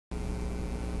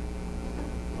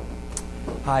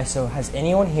Hi, so has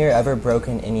anyone here ever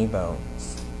broken any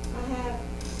bones? I have.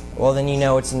 Well, then you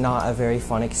know it's not a very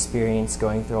fun experience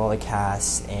going through all the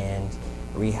casts and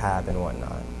rehab and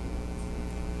whatnot.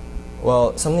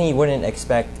 Well, something you wouldn't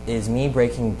expect is me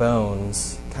breaking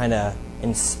bones kind of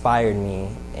inspired me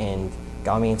and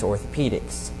got me into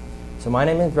orthopedics. So my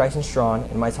name is Bryson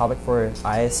and my topic for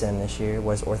ISM this year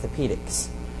was orthopedics.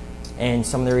 And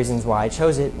some of the reasons why I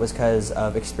chose it was because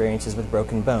of experiences with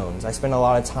broken bones. I spent a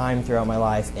lot of time throughout my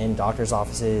life in doctors'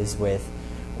 offices with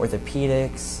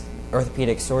orthopedic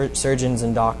surgeons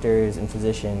and doctors and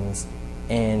physicians,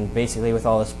 and basically with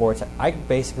all the sports. I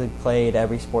basically played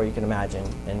every sport you can imagine,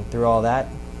 and through all that,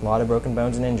 a lot of broken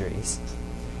bones and injuries.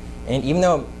 And even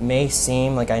though it may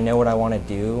seem like I know what I want to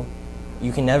do,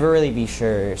 you can never really be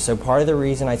sure. So part of the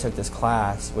reason I took this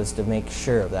class was to make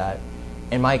sure of that.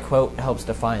 And my quote helps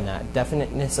define that.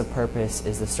 Definiteness of purpose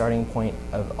is the starting point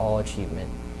of all achievement.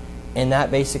 And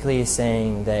that basically is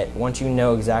saying that once you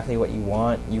know exactly what you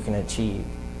want, you can achieve.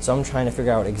 So I'm trying to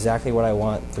figure out exactly what I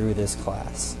want through this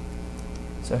class.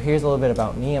 So here's a little bit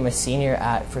about me. I'm a senior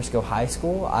at Frisco High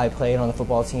School. I played on the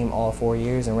football team all 4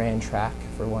 years and ran track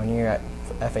for 1 year at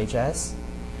FHS.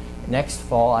 Next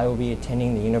fall, I will be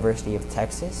attending the University of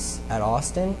Texas at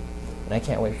Austin. And I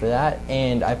can't wait for that.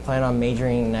 And I plan on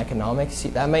majoring in economics.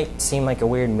 That might seem like a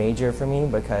weird major for me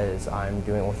because I'm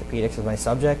doing orthopedics as my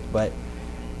subject, but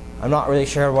I'm not really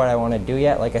sure what I want to do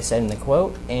yet, like I said in the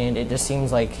quote, and it just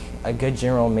seems like a good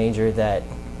general major that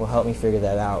will help me figure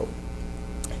that out.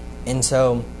 And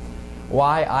so,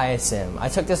 why ISM? I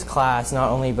took this class not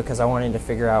only because I wanted to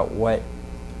figure out what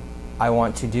I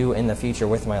want to do in the future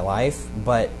with my life,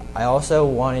 but I also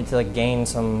wanted to gain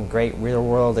some great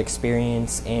real-world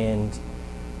experience and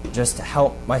just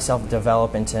help myself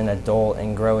develop into an adult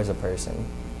and grow as a person.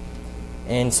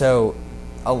 And so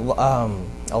a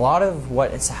lot of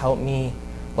what has helped me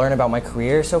learn about my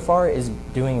career so far is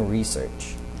doing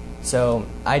research. So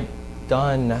I've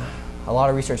done a lot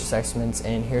of research assessments,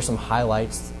 and here's some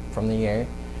highlights from the year.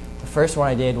 The first one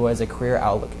I did was a career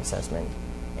outlook assessment.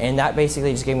 And that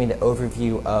basically just gave me the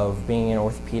overview of being an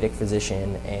orthopedic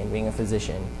physician and being a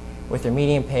physician. With their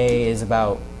median pay is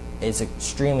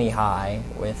extremely high,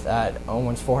 with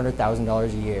almost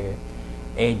 $400,000 a year.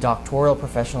 A doctoral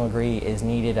professional degree is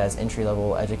needed as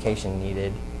entry-level education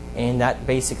needed. And that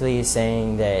basically is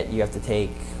saying that you have to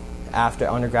take, after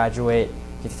undergraduate,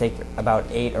 you have to take about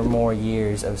 8 or more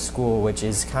years of school, which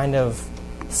is kind of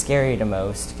scary to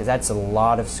most, because that's a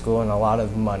lot of school and a lot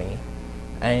of money.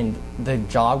 And the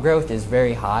job growth is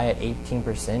very high at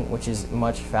 18%, which is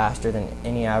much faster than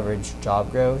any average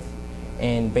job growth.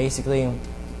 And basically,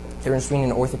 the difference between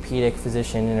an orthopedic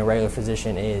physician and a regular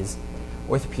physician is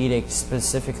orthopedic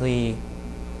specifically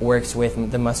works with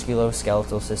the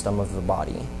musculoskeletal system of the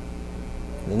body.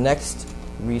 The next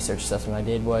research assessment I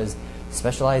did was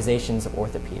specializations of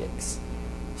orthopedics.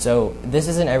 So this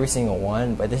isn't every single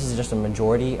one, but this is just a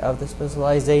majority of the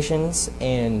specializations.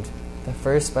 And the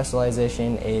first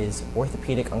specialization is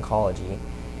orthopedic oncology,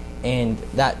 and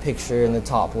that picture in the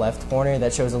top left corner,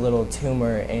 that shows a little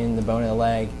tumor in the bone of the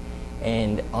leg,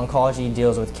 and oncology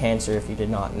deals with cancer, if you did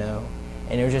not know.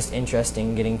 And it was just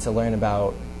interesting getting to learn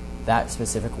about that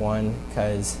specific one,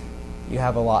 because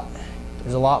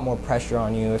there's a lot more pressure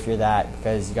on you if you're that,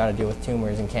 because you got to deal with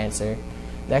tumors and cancer.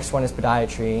 Next one is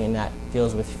podiatry, and that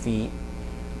deals with feet.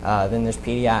 Then there's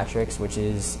pediatrics, which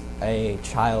is a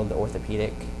child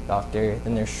orthopedic doctor.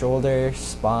 Then there's shoulder,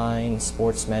 spine,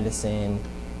 sports medicine,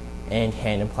 and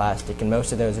hand and plastic, and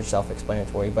most of those are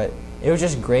self-explanatory, but it was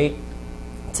just great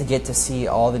to get to see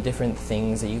all the different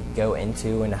things that you could go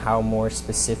into and how more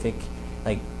specific,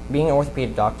 like being an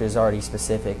orthopedic doctor is already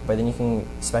specific, but then you can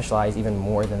specialize even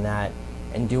more than that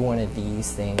and do one of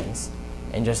these things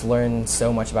and just learn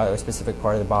so much about a specific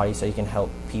part of the body so you can help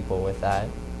people with that.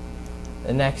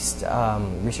 The next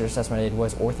research assessment I did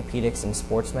was orthopedics and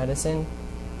sports medicine,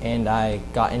 and I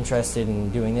got interested in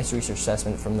doing this research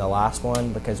assessment from the last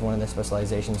one because one of the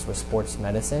specializations was sports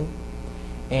medicine,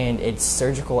 and it's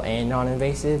surgical and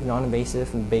non-invasive.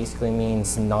 Non-invasive basically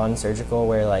means non-surgical,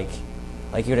 where like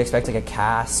you would expect like a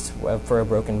cast for a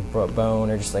broken bone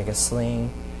or just like a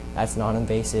sling. That's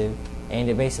non-invasive, and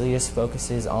it basically just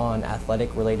focuses on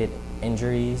athletic related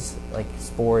injuries like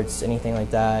sports, anything like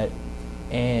that.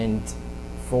 And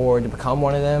to become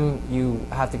one of them, you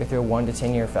have to go through a 1 to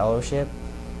 10 year fellowship,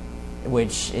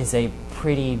 which is a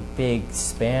pretty big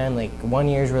span. Like 1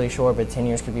 year is really short, but 10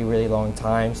 years could be a really long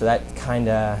time. So that it's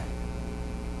a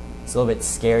little bit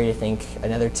scary to think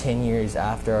another 10 years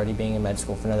after already being in med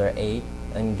school for another 8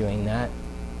 and doing that.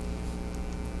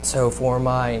 So for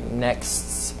my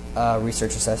next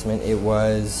research assessment, it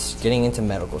was getting into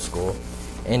medical school.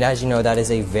 And as you know, that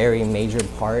is a very major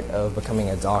part of becoming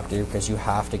a doctor because you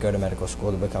have to go to medical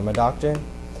school to become a doctor.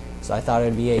 So I thought it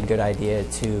would be a good idea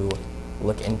to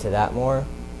look into that more.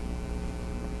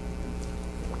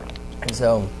 And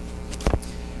so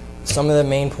some of the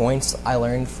main points I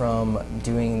learned from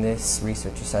doing this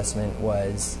research assessment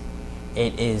was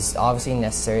it is obviously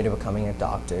necessary to becoming a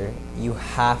doctor. You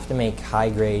have to make high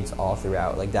grades all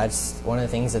throughout. Like, that's one of the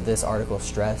things that this article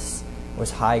stressed,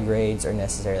 was high grades are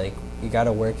necessary. Like, you got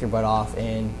to work your butt off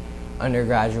in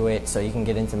undergraduate so you can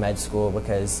get into med school,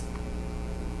 because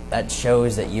that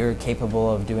shows that you're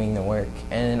capable of doing the work.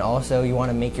 And then also you want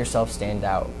to make yourself stand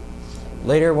out.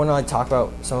 Later, when I talk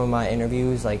about some of my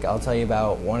interviews, like, I'll tell you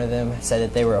about one of them said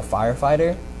that they were a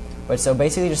firefighter. But so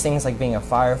basically just things like being a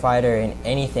firefighter and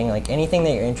anything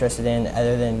that you're interested in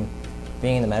other than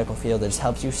being in the medical field that just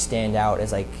helps you stand out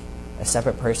as like a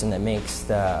separate person, that makes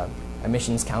the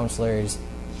admissions counselors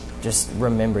just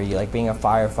remember you, like being a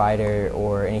firefighter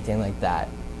or anything like that.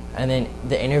 And then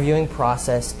the interviewing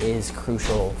process is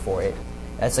crucial for it.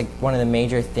 That's like one of the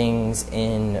major things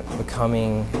in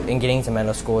getting to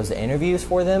medical school is the interviews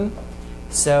for them.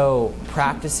 So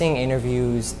practicing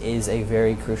interviews is a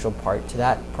very crucial part to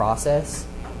that process,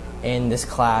 and this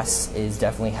class is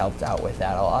definitely helped out with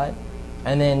that a lot.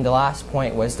 And then the last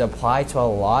point was to apply to a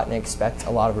lot and expect a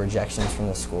lot of rejections from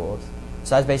the schools.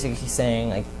 So that's basically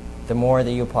saying, like, the more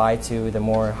that you apply to, the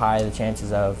more high the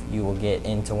chances of you will get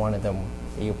into one of them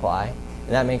that you apply.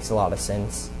 And that makes a lot of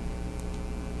sense.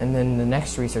 And then the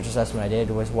next research assessment I did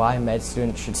was why med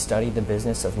students should study the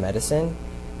business of medicine.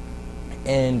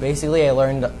 And basically I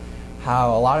learned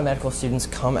how a lot of medical students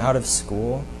come out of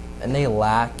school and they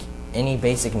lack any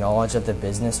basic knowledge of the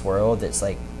business world that's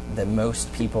like that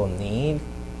most people need,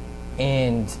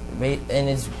 and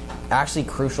it's actually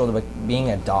crucial to being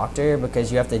a doctor,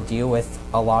 because you have to deal with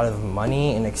a lot of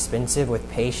money and expensive with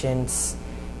patients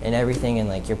and everything and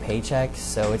like your paychecks.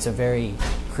 So it's a very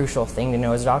crucial thing to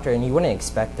know as a doctor, and you wouldn't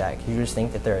expect that because you just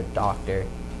think that they're a doctor,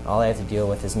 all they have to deal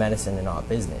with is medicine and not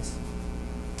business.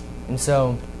 And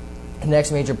so the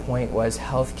next major point was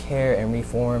healthcare and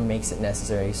reform makes it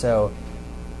necessary. So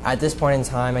at this point in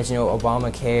time, as you know,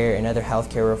 Obamacare and other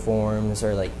healthcare reforms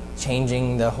are like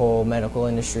changing the whole medical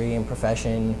industry and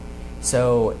profession.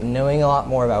 So knowing a lot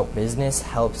more about business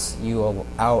helps you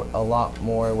out a lot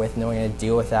more with knowing how to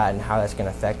deal with that and how that's going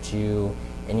to affect you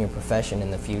in your profession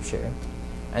in the future.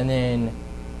 And then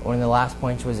one of the last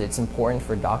points was it's important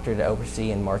for a doctor to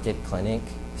oversee and market clinic.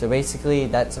 So basically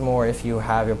that's more if you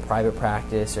have your private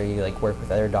practice or you like work with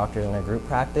other doctors in a group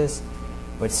practice,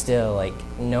 but still like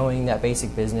knowing that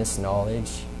basic business knowledge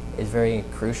is very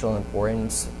crucial and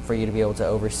important for you to be able to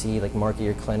oversee, like market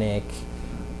your clinic,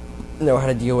 know how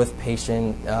to deal with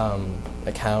patient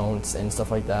accounts and stuff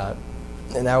like that.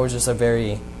 And that was just a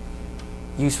very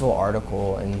useful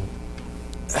article. And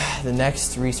the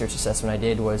next research assessment I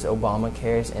did was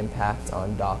Obamacare's impact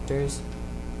on doctors.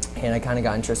 And I kind of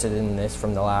got interested in this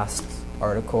from the last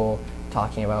article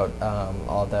talking about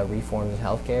all the reforms in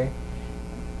healthcare.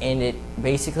 And it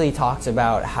basically talks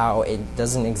about how it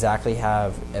doesn't exactly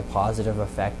have a positive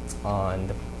effect on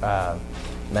the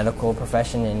medical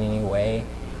profession in any way.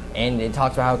 And it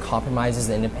talks about how it compromises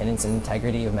the independence and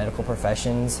integrity of medical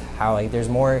professions, how like there's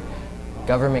more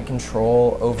government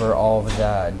control over all of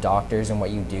the doctors and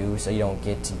what you do, so you don't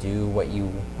get to do what you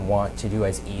want to do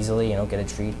as easily. You don't get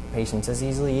to treat patients as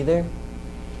easily either.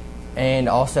 And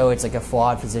also it's like a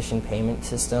flawed physician payment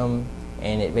system,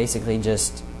 and it basically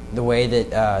just, the way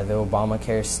that the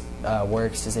Obamacare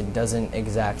works is it doesn't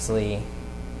exactly,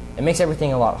 it makes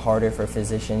everything a lot harder for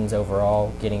physicians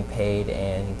overall getting paid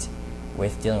and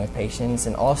with dealing with patients.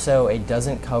 And also it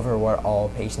doesn't cover what all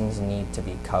patients need to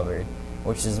be covered,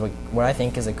 which is what I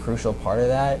think is a crucial part of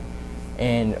that.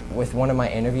 And with one of my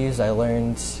interviews I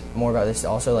learned more about this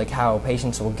also, like how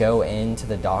patients will go into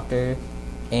the doctor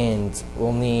and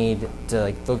will need to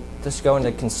like they'll just go in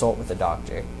to consult with the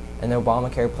doctor, and the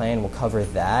Obamacare plan will cover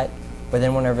that. But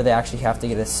then whenever they actually have to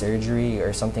get a surgery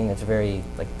or something that's very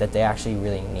like that they actually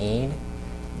really need,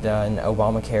 then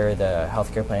Obamacare, the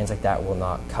healthcare plans like that will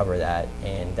not cover that.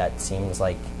 And that seems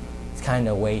like it's kind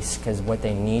of a waste, because what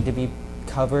they need to be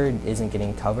covered isn't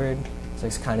getting covered, so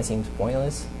it kind of seems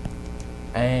pointless.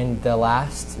 And the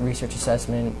last research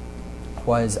assessment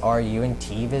was our UNT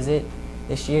visit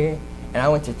this year, and I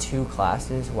went to 2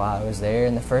 classes while I was there.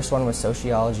 And the first one was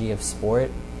sociology of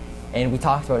sport, and we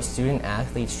talked about student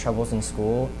athletes' troubles in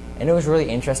school, and it was really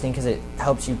interesting because it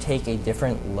helps you take a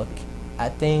different look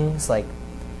at things. Like,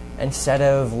 instead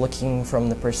of looking from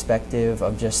the perspective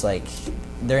of just like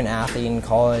they're an athlete in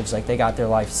college, like they got their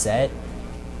life set,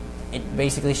 it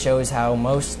basically shows how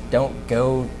most don't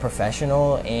go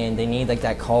professional and they need like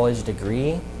that college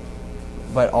degree,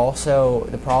 but also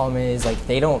the problem is like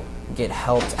they don't get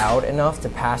helped out enough to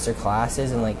pass their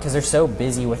classes, and like because they're so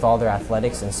busy with all their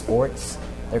athletics and sports,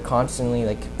 they're constantly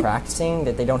like practicing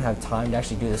that they don't have time to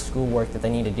actually do the schoolwork that they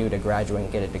need to do to graduate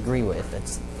and get a degree with.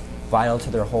 That's vital to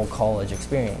their whole college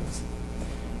experience.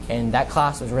 And that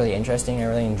class was really interesting. I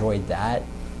really enjoyed that.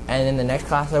 And then the next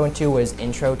class I went to was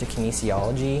Intro to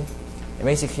Kinesiology. And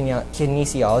basically,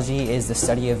 kinesiology is the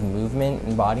study of movement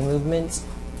and body movements.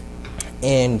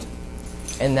 And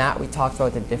in that, we talked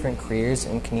about the different careers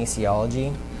in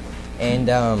kinesiology.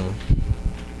 And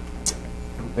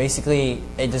basically,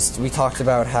 we talked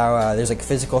about how there's like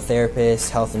physical therapists,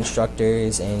 health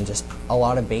instructors, and just a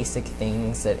lot of basic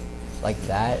things that like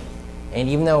that. And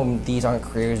even though these aren't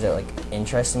careers that like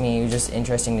interest me, it was just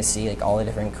interesting to see like all the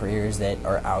different careers that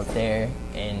are out there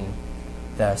in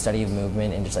the study of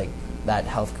movement and just like that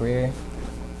health career.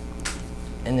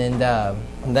 And then the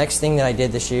next thing that I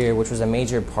did this year, which was a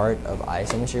major part of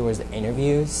ISM this year, was the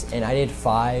interviews. And I did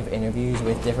 5 interviews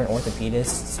with different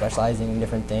orthopedists specializing in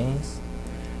different things.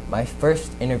 My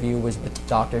first interview was with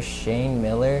Dr. Shane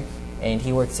Miller, and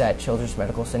he works at Children's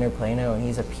Medical Center Plano, and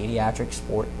he's a pediatric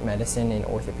sport medicine and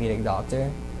orthopedic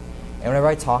doctor. And whenever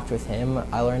I talked with him,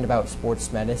 I learned about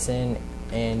sports medicine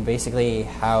and basically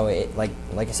how it, like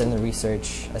I said in the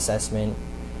research assessment,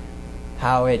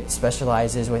 how it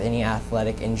specializes with any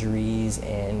athletic injuries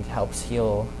and helps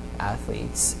heal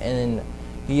athletes. And then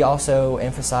he also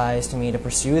emphasized to me to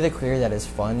pursue the career that is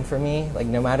fun for me. Like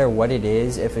no matter what it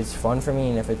is, if it's fun for me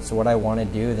and if it's what I want to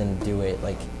do, then do it.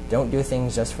 Like don't do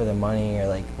things just for the money or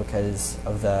like because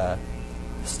of the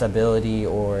stability,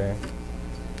 or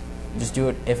just do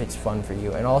it if it's fun for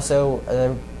you. And also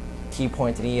a key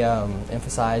point that he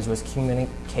emphasized was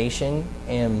communication,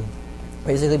 and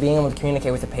basically being able to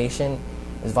communicate with the patient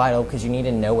is vital because you need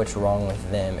to know what's wrong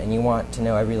with them and you want to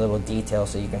know every little detail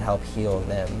so you can help heal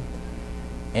them.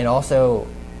 And also,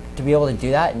 to be able to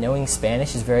do that, knowing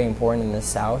Spanish is very important in the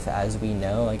South, as we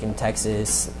know. Like in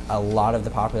Texas, a lot of the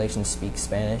population speaks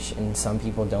Spanish, and some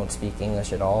people don't speak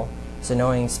English at all. So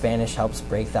knowing Spanish helps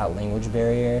break that language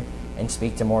barrier and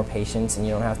speak to more patients, and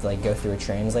you don't have to like go through a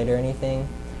translator or anything.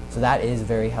 So that is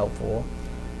very helpful.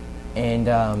 And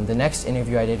the next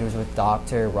interview I did was with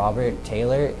Dr. Robert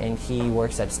Taylor, and he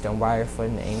works at Stonebriar Foot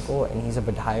and Ankle, and he's a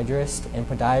podiatrist. And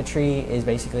podiatry is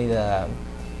basically the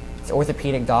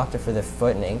orthopedic doctor for the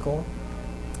foot and ankle.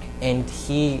 And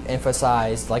he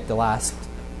emphasized, like the last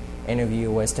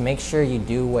interview, was to make sure you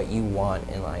do what you want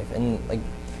in life. And like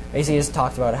basically just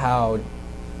talked about how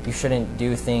you shouldn't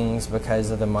do things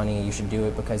because of the money. You should do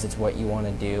it because it's what you want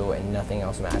to do and nothing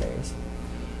else matters.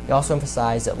 He also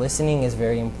emphasized that listening is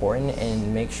very important,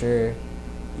 and make sure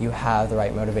you have the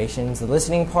right motivations. The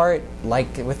listening part,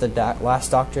 like with the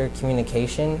last doctor,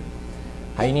 communication,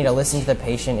 how you need to listen to the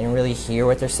patient and really hear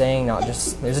what they're saying, not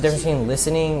just, there's a difference between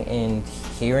listening and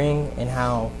hearing, and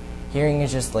how hearing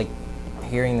is just like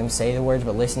hearing them say the words,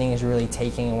 but listening is really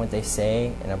taking in what they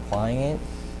say and applying it.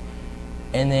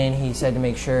 And then he said to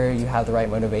make sure you have the right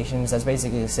motivations. That's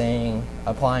basically saying,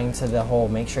 applying to the whole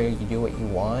make sure you do what you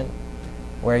want,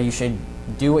 where you should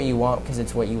do what you want because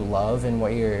it's what you love and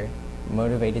what you're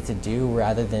motivated to do,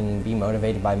 rather than be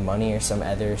motivated by money or some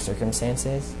other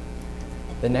circumstances.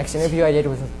 The next interview I did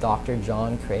was with Dr.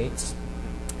 John Crates,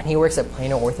 and he works at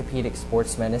Plano Orthopedic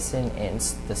Sports Medicine and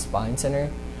the Spine Center,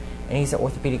 and he's an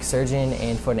orthopedic surgeon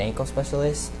and foot and ankle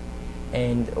specialist.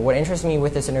 And what interested me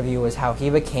with this interview was how he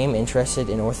became interested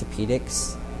in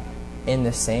orthopedics in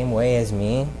the same way as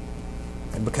me,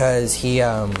 because he,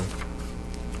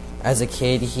 as a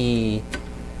kid, he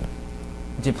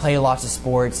did play lots of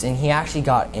sports, and he actually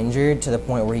got injured to the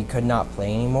point where he could not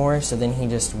play anymore. So then he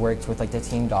just worked with like the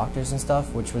team doctors and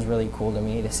stuff, which was really cool to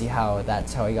me to see how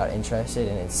that's how he got interested,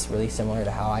 and it's really similar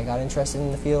to how I got interested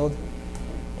in the field.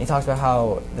 And he talks about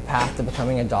how the path to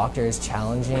becoming a doctor is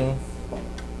challenging,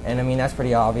 and I mean that's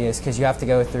pretty obvious because you have to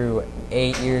go through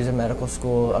 8 years of medical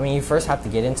school. I mean, you first have to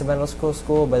get into medical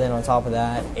school, but then on top of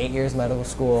that, 8 years of medical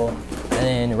school, and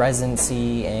then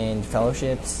residency and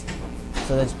fellowships.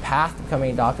 So the path to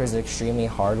becoming a doctor is an extremely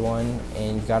hard one,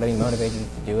 and you've got to be motivated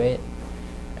to do it.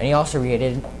 And he also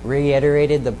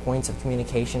reiterated the points of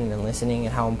communication and listening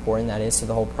and how important that is to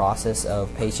the whole process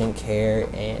of patient care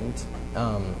and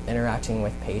interacting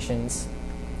with patients.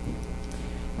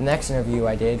 The next interview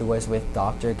I did was with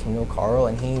Dr. Kendall Carl,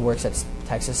 and he works at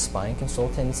Texas Spine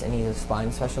Consultants, and he's a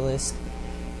spine specialist.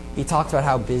 He talked about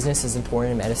how business is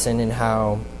important in medicine, and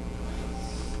how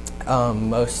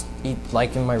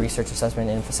Like in my research assessment,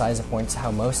 emphasized the points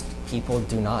how most people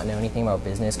do not know anything about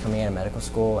business coming out of medical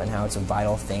school, and how it's a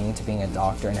vital thing to being a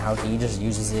doctor, and how he just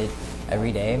uses it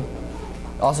every day.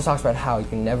 It also talks about how you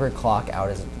can never clock out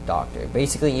as a doctor.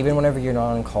 Basically, even whenever you're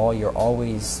not on call, you're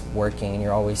always working and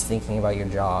you're always thinking about your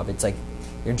job. It's like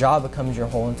your job becomes your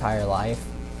whole entire life.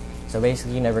 So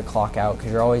basically, you never clock out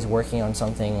because you're always working on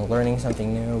something, learning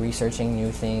something new, researching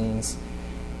new things.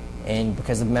 And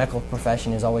because the medical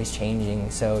profession is always changing,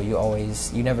 so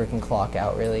you never can clock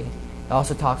out, really. It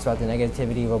also talks about the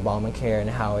negativity of Obamacare and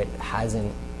how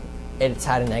it's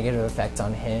had a negative effect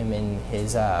on him and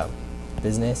his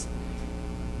business.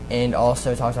 And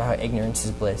also talks about how ignorance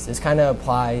is bliss. This kind of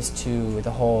applies to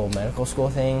the whole medical school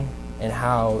thing, and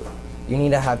how you need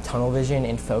to have tunnel vision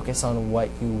and focus on what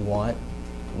you want,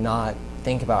 not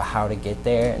think about how to get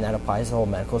there. And that applies to the whole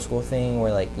medical school thing,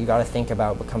 where like you got to think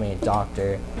about becoming a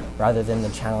doctor rather than the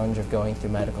challenge of going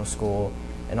through medical school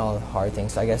and all the hard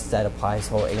things. So I guess that applies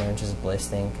to the whole ignorance is bliss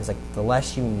thing, because like the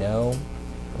less you know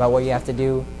about what you have to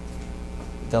do,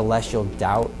 the less you'll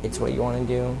doubt it's what you want to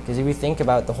do. Because if you think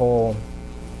about the whole,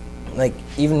 like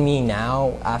even me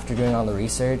now, after doing all the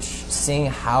research, seeing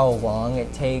how long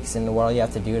it takes and what all you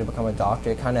have to do to become a doctor,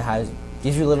 it kind of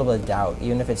gives you a little bit of doubt,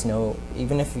 even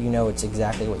if you know it's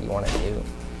exactly what you want to do.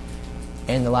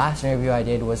 And the last interview I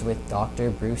did was with Dr.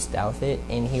 Bruce Douthit,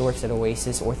 and he works at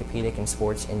Oasis Orthopedic and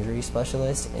Sports Injury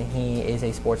Specialist, and he is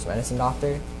a sports medicine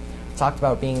doctor. Talked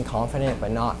about being confident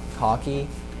but not cocky,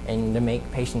 and to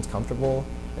make patients comfortable.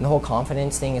 And the whole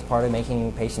confidence thing is part of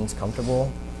making patients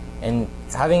comfortable. And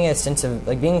having a sense of,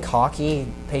 like, being cocky,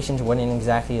 patients wouldn't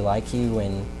exactly like you,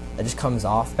 and it just comes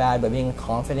off bad. But being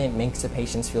confident makes the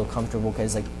patients feel comfortable,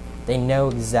 because like you know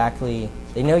exactly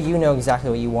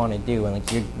what you want to do, and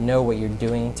like you know what you're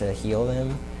doing to heal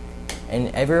them. And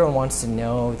everyone wants to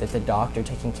know that the doctor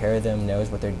taking care of them knows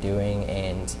what they're doing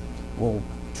and will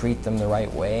treat them the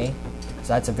right way.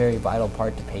 So that's a very vital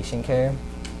part to patient care.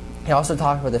 He also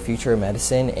talked about the future of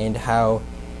medicine and how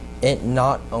it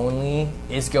not only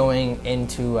is going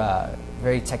into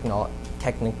very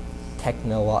technologically,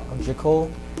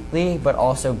 but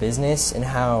also business, and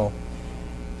how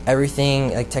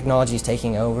everything, like technology is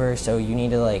taking over. So you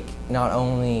need to like not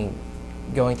only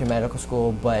going through medical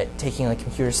school, but taking like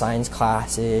computer science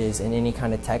classes and any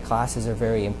kind of tech classes are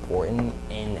very important,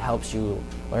 and helps you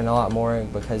learn a lot more.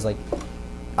 Because like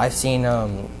I've seen,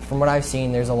 from what I've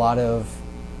seen, there's a lot of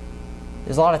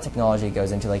technology that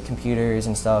goes into like computers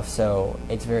and stuff, so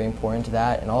it's very important to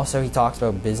that. And also he talks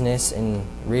about business and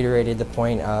reiterated the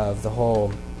point of the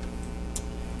whole,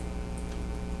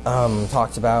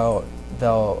 talked about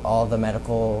all the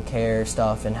medical care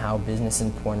stuff and how business is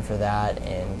important for that,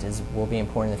 and will be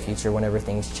important in the future whenever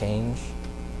things change.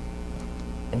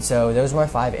 And so those were my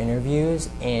 5 interviews,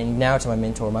 and now to my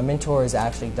mentor. My mentor is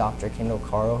actually Dr. Kendall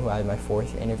Carl, who I had my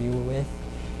 4th interview with.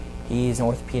 He's an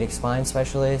orthopedic spine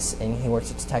specialist, and he works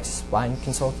at Texas Spine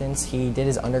Consultants. He did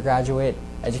his undergraduate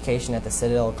education at the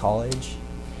Citadel College,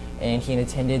 and he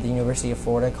attended the University of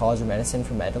Florida College of Medicine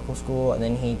for medical school, and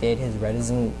then he did his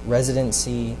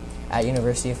residency at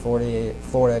University of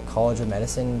Florida College of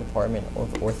Medicine, Department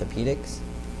of Orthopedics.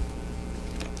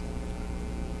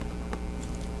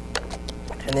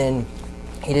 And then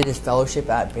he did his fellowship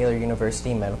at Baylor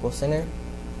University Medical Center.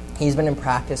 He's been in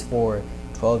practice for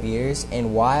 12 years,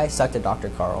 and why I sucked at Dr.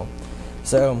 Carl.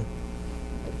 So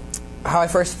how I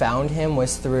first found him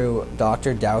was through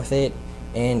Dr. Douthit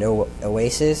and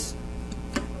Oasis,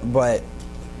 but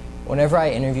whenever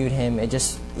I interviewed him, he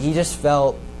just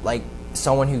felt like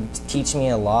someone who teach me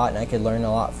a lot and I could learn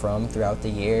a lot from throughout the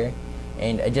year,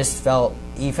 and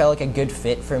he felt like a good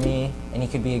fit for me, and he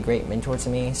could be a great mentor to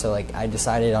me. So like I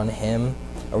decided on him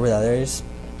over the others.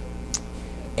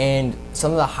 And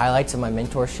some of the highlights of my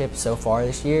mentorship so far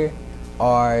this year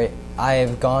are I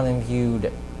have gone and viewed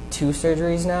 2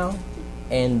 surgeries now,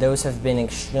 and those have been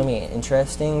extremely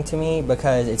interesting to me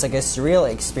because it's like a surreal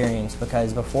experience.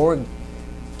 Because before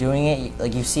doing it,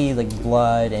 like you see like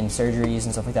blood and surgeries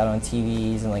and stuff like that on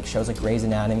TVs and like shows like Grey's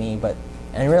Anatomy, but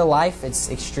in real life it's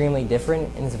extremely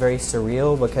different, and it's very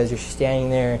surreal because you're standing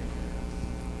there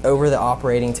over the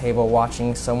operating table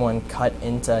watching someone cut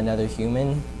into another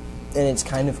human. And it's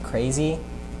kind of crazy,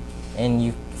 and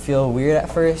you feel weird at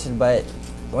first, but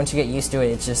once you get used to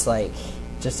it, it's just like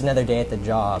another day at the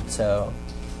job. So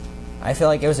I feel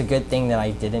like it was a good thing that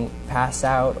I didn't pass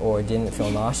out or didn't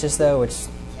feel nauseous though, which,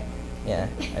 yeah,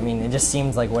 I mean, it just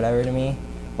seems like whatever to me.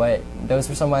 But those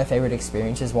were some of my favorite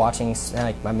experiences, watching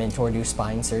like my mentor do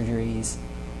spine surgeries.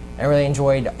 I really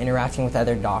enjoyed interacting with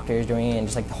other doctors doing it, and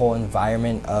just like the whole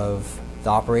environment of the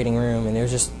operating room. And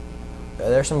it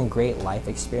there's some great life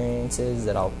experiences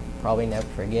that I'll probably never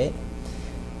forget.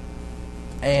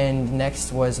 And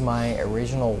next was my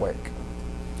original work.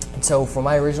 And so for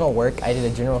my original work, I did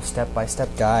a general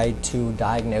step-by-step guide to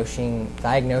diagnosing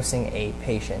a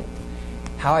patient.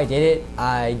 How I did it,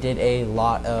 I did a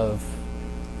lot of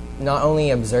not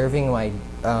only observing my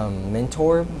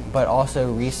mentor, but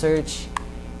also research.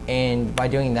 And by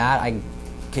doing that, I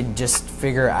could just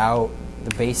figure out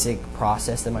the basic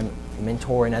process that my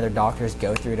mentor and other doctors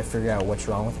go through to figure out what's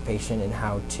wrong with the patient and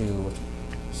how to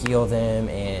heal them.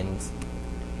 And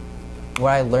what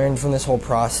I learned from this whole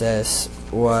process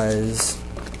was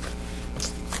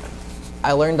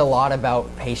I learned a lot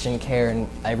about patient care and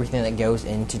everything that goes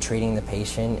into treating the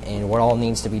patient and what all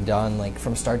needs to be done, like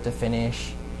from start to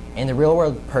finish. And the real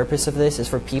world purpose of this is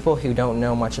for people who don't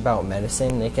know much about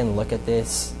medicine. They can look at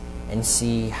this and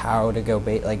see how to go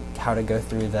how to go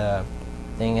through the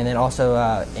thing. And then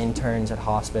also interns at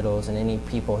hospitals and any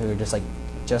people who are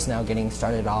just now getting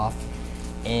started off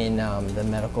in the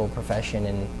medical profession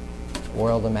and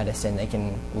world of medicine, they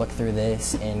can look through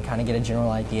this and kind of get a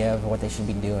general idea of what they should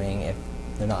be doing if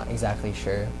they're not exactly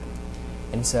sure.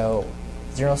 And so,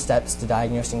 general steps to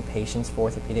diagnosing patients for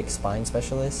orthopedic spine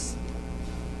specialists.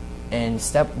 And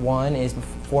step one is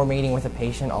before meeting with a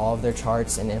patient, all of their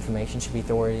charts and information should be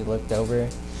thoroughly looked over.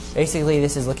 Basically,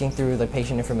 this is looking through the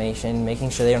patient information, making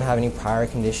sure they don't have any prior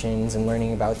conditions, and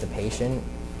learning about the patient,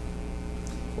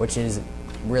 which is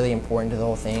really important to the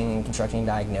whole thing in constructing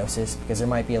diagnosis, because there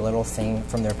might be a little thing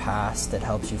from their past that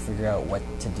helps you figure out what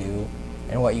to do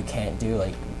and what you can't do.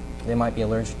 Like, they might be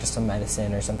allergic to some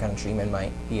medicine or some kind of treatment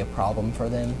might be a problem for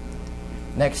them.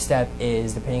 Next step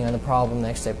is, depending on the problem,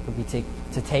 next step would be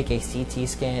to take a CT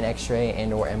scan, X-ray,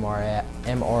 and or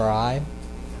MRI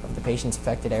of the patient's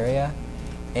affected area.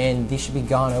 And these should be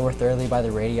gone over thoroughly by the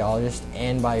radiologist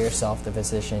and by yourself, the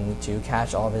physician, to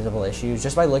catch all visible issues.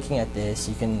 Just by looking at this,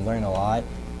 you can learn a lot.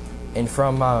 And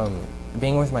from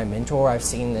being with my mentor, I've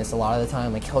seen this a lot of the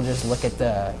time. Like, he'll just look at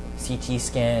the CT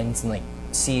scans and like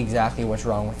see exactly what's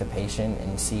wrong with the patient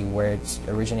and see where it's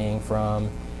originating from.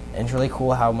 And it's really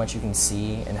cool how much you can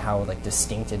see and how like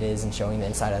distinct it is in showing the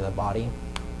inside of the body.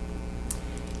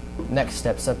 Next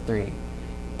step, step 3,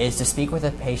 is to speak with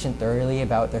a patient thoroughly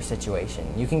about their situation.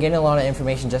 You can get a lot of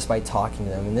information just by talking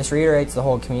to them, and this reiterates the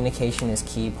whole communication is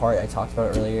key part I talked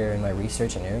about earlier in my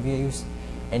research and interviews,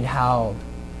 and how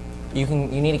you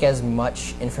need to get as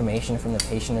much information from the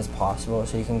patient as possible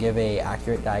so you can give a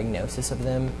accurate diagnosis of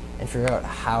them and figure out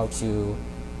how to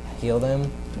heal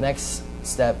them. Next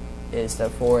step is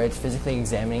step 4. It's physically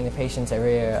examining the patient's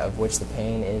area of which the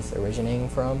pain is originating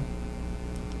from.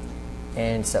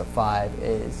 And step 5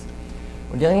 is,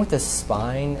 when dealing with the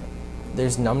spine,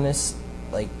 there's numbness.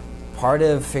 Like, part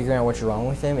of figuring out what's wrong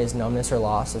with them is numbness or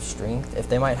loss of strength. If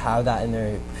they might have that in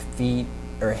their feet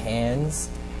or hands,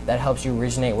 that helps you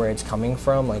originate where it's coming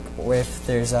from. Like, if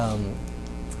there's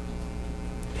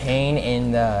pain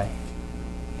in the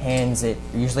hands, it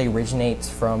usually originates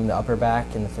from the upper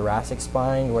back and the thoracic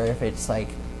spine, where if it's like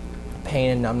pain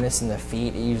and numbness in the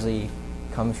feet, it usually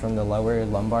comes from the lower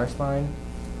lumbar spine.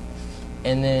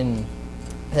 And then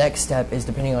the next step is,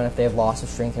 depending on if they have loss of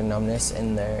strength or numbness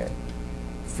in their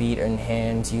feet and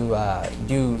hands, you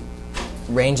do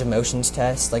range of motions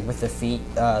tests. Like with the feet,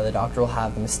 the doctor will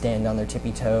have them stand on their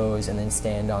tippy toes and then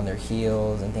stand on their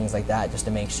heels and things like that, just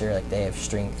to make sure like they have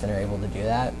strength and are able to do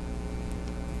that.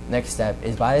 Next step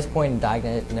is, by this point,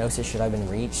 diagnosis should have been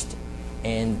reached,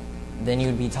 and then you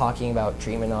would be talking about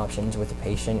treatment options with the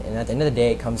patient. And at the end of the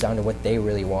day, it comes down to what they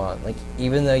really want. Like,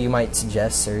 even though you might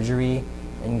suggest surgery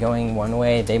and going one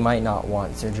way, they might not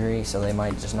want surgery, so they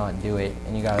might just not do it.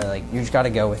 And you just gotta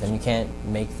go with them. You can't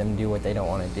make them do what they don't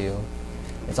want to do.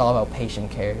 It's all about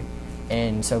patient care.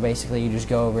 And so basically, you just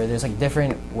go over. There's like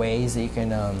different ways that you can.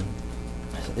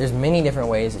 There's many different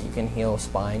ways that you can heal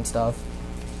spine stuff.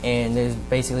 And there's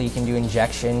basically, you can do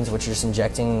injections, which are just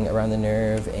injecting around the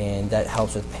nerve, and that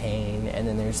helps with pain. And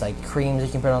then there's like creams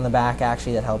you can put on the back,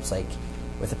 actually, that helps like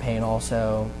with the pain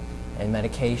also, and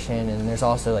medication. And there's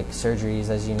also like surgeries,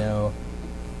 as you know.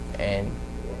 And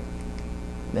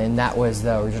then that was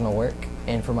the original work.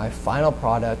 And for my final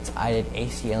product, I did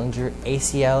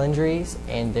ACL injuries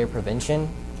and their prevention.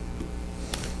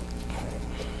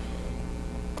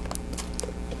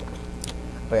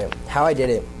 But how I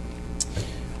did it.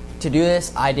 To do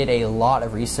this, I did a lot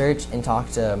of research and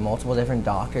talked to multiple different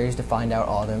doctors to find out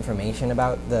all the information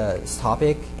about this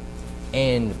topic.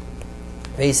 And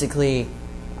basically,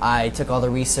 I took all the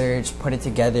research, put it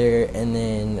together, and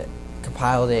then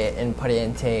compiled it and put it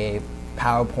into a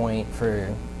PowerPoint,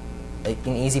 for like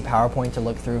an easy PowerPoint to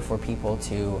look through for people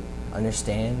to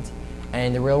understand.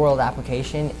 And the real world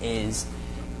application is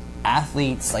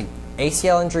athletes, like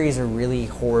ACL injuries are really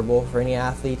horrible for any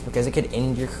athletes because it could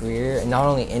end your career, and not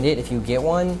only end it, if you get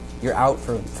one, you're out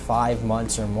for 5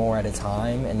 months or more at a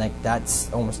time, and like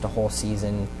that's almost a whole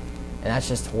season, and that's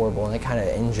just horrible, and it kind of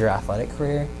ends your athletic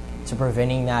career. So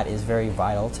preventing that is very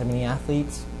vital to many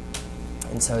athletes.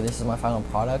 And so this is my final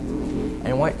product.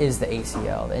 And what is the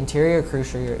ACL? The anterior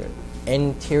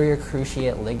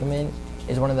cruciate ligament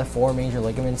is one of the 4 major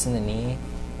ligaments in the knee,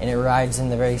 and it rides in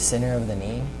the very center of the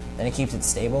knee, and it keeps it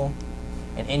stable.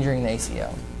 And injuring the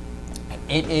ACL,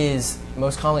 it is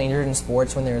most commonly injured in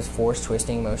sports when there is forced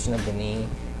twisting motion of the knee,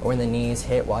 or when the knee is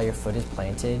hit while your foot is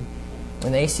planted.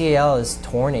 When the ACL is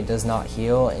torn, it does not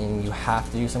heal, and you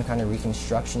have to do some kind of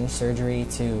reconstruction surgery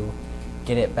to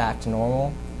get it back to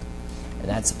normal. And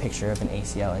that's a picture of an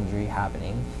ACL injury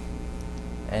happening.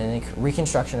 And the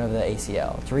reconstruction of the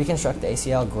ACL. To reconstruct the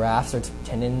ACL, grafts or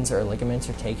tendons or ligaments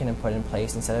are taken and put in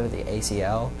place instead of the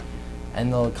ACL.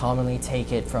 And they'll commonly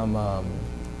take it from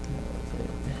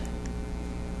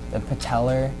the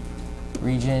patellar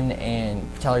region and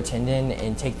patellar tendon,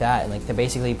 and take that and like they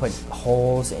basically put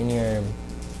holes in your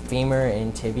femur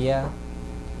and tibia,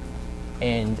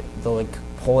 and they'll like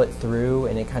pull it through,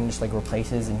 and it kind of just like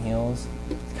replaces and heals.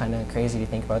 It's kind of crazy to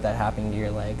think about that happening to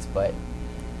your legs, but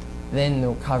then the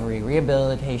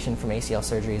rehabilitation from ACL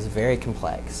surgery is very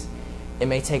complex. It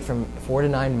may take from 4 to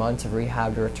 9 months of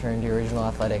rehab to return to your original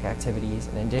athletic activities,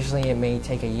 and additionally it may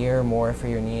take a year or more for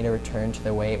your knee to return to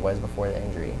the way it was before the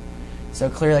injury. So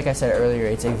clearly, like I said earlier,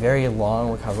 it's a very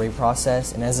long recovery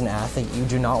process, and as an athlete you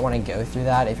do not want to go through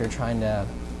that if you're trying to,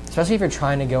 especially if you're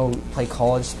trying to go play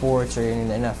college sports or you're in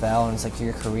the NFL and it's like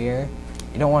your career.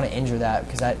 You don't want to injure that,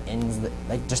 because that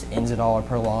just ends it all, or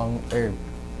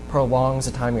prolongs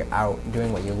the time you're out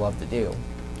doing what you love to do.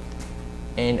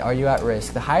 And are you at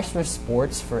risk? The highest risk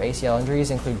sports for ACL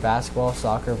injuries include basketball,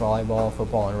 soccer, volleyball,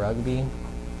 football, and rugby.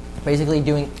 Basically,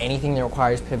 doing anything that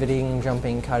requires pivoting,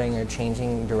 jumping, cutting, or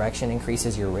changing direction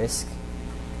increases your risk.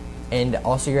 And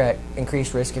also, you're at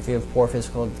increased risk if you have poor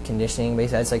physical conditioning.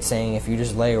 Basically, that's like saying if you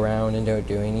just lay around and don't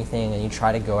do anything, and you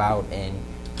try to go out and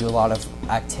do a lot of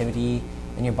activity,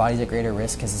 then your body's at greater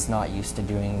risk because it's not used to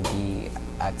doing the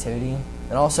activity.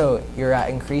 And also, you're at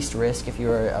increased risk if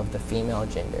you're of the female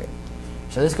gender.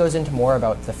 So this goes into more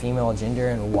about the female gender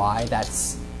and why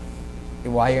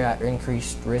you're at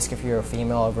increased risk if you're a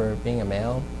female over being a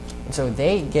male. And so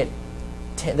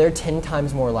they're 10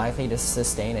 times more likely to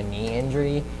sustain a knee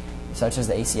injury, such as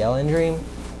the ACL injury.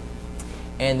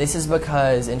 And this is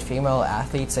because in female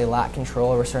athletes, they lack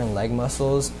control over certain leg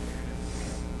muscles.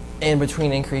 And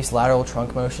between increased lateral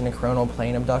trunk motion and coronal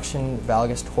plane abduction,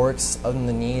 valgus torques of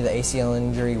the knee, the ACL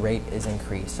injury rate is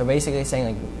increased. So basically saying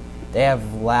like they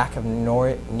have lack of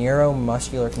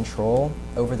neuromuscular control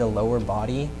over the lower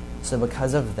body. So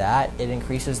because of that, it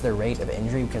increases their rate of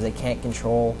injury because they can't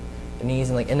control the knees.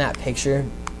 And like in that picture,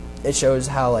 it shows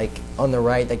how like on the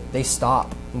right, like they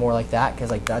stop more like that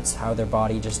because like that's how their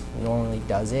body just normally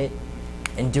does it.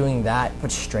 And doing that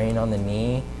puts strain on the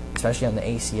knee, especially on the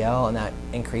ACL, and that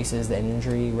increases the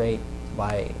injury rate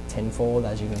by tenfold,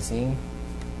 as you can see.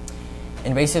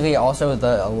 And basically also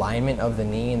the alignment of the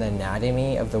knee and the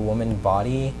anatomy of the woman's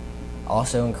body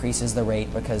also increases the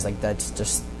rate, because like that's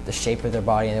just the shape of their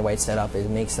body and the way it's set up. It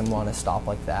makes them want to stop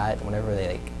like that whenever they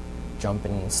like jump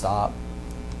and stop.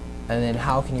 And then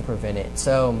how can you prevent it?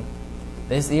 So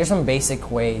these are some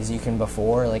basic ways you can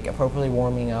before, like appropriately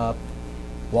warming up,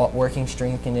 working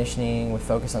strength conditioning with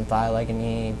focus on thigh, leg, and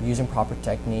knee, using proper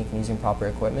technique, and using proper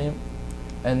equipment.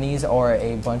 And these are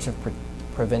a bunch of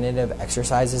preventative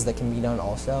exercises that can be done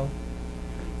also.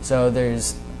 So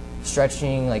there's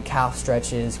stretching, like calf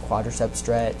stretches, quadricep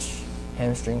stretch,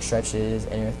 hamstring stretches,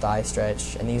 inner thigh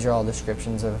stretch, and these are all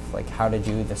descriptions of like how to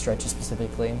do the stretches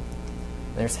specifically.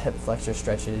 There's hip flexor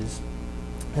stretches,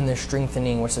 and there's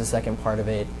strengthening, which is the second part of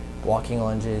it, walking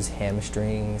lunges,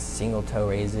 hamstrings, single toe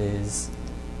raises,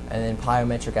 and then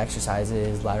plyometric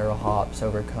exercises, lateral hops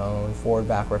over cone, forward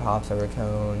backward hops over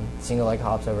cone, single leg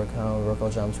hops over cone, vertical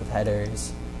jumps with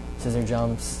headers, scissor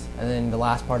jumps, and then the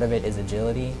last part of it is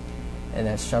agility, and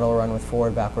that's shuttle run with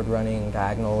forward backward running,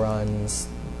 diagonal runs,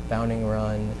 bounding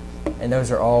run, and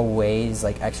those are all ways,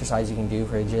 like exercise you can do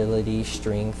for agility,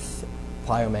 strength,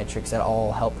 plyometrics that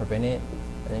all help prevent it.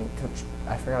 And then Coach,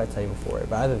 I forgot to tell you before,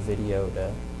 but I have a video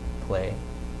to play.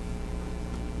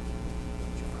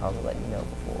 Should probably let you know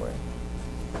before.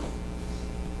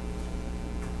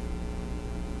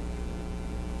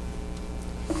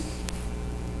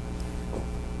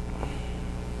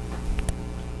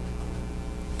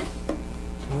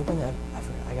 Can you open that? I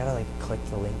forgot. I gotta like click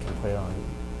the link and put it on.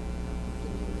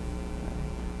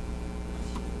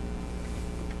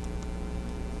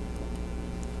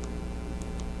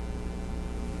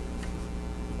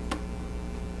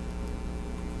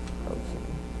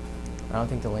 I don't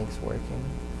think the link's working.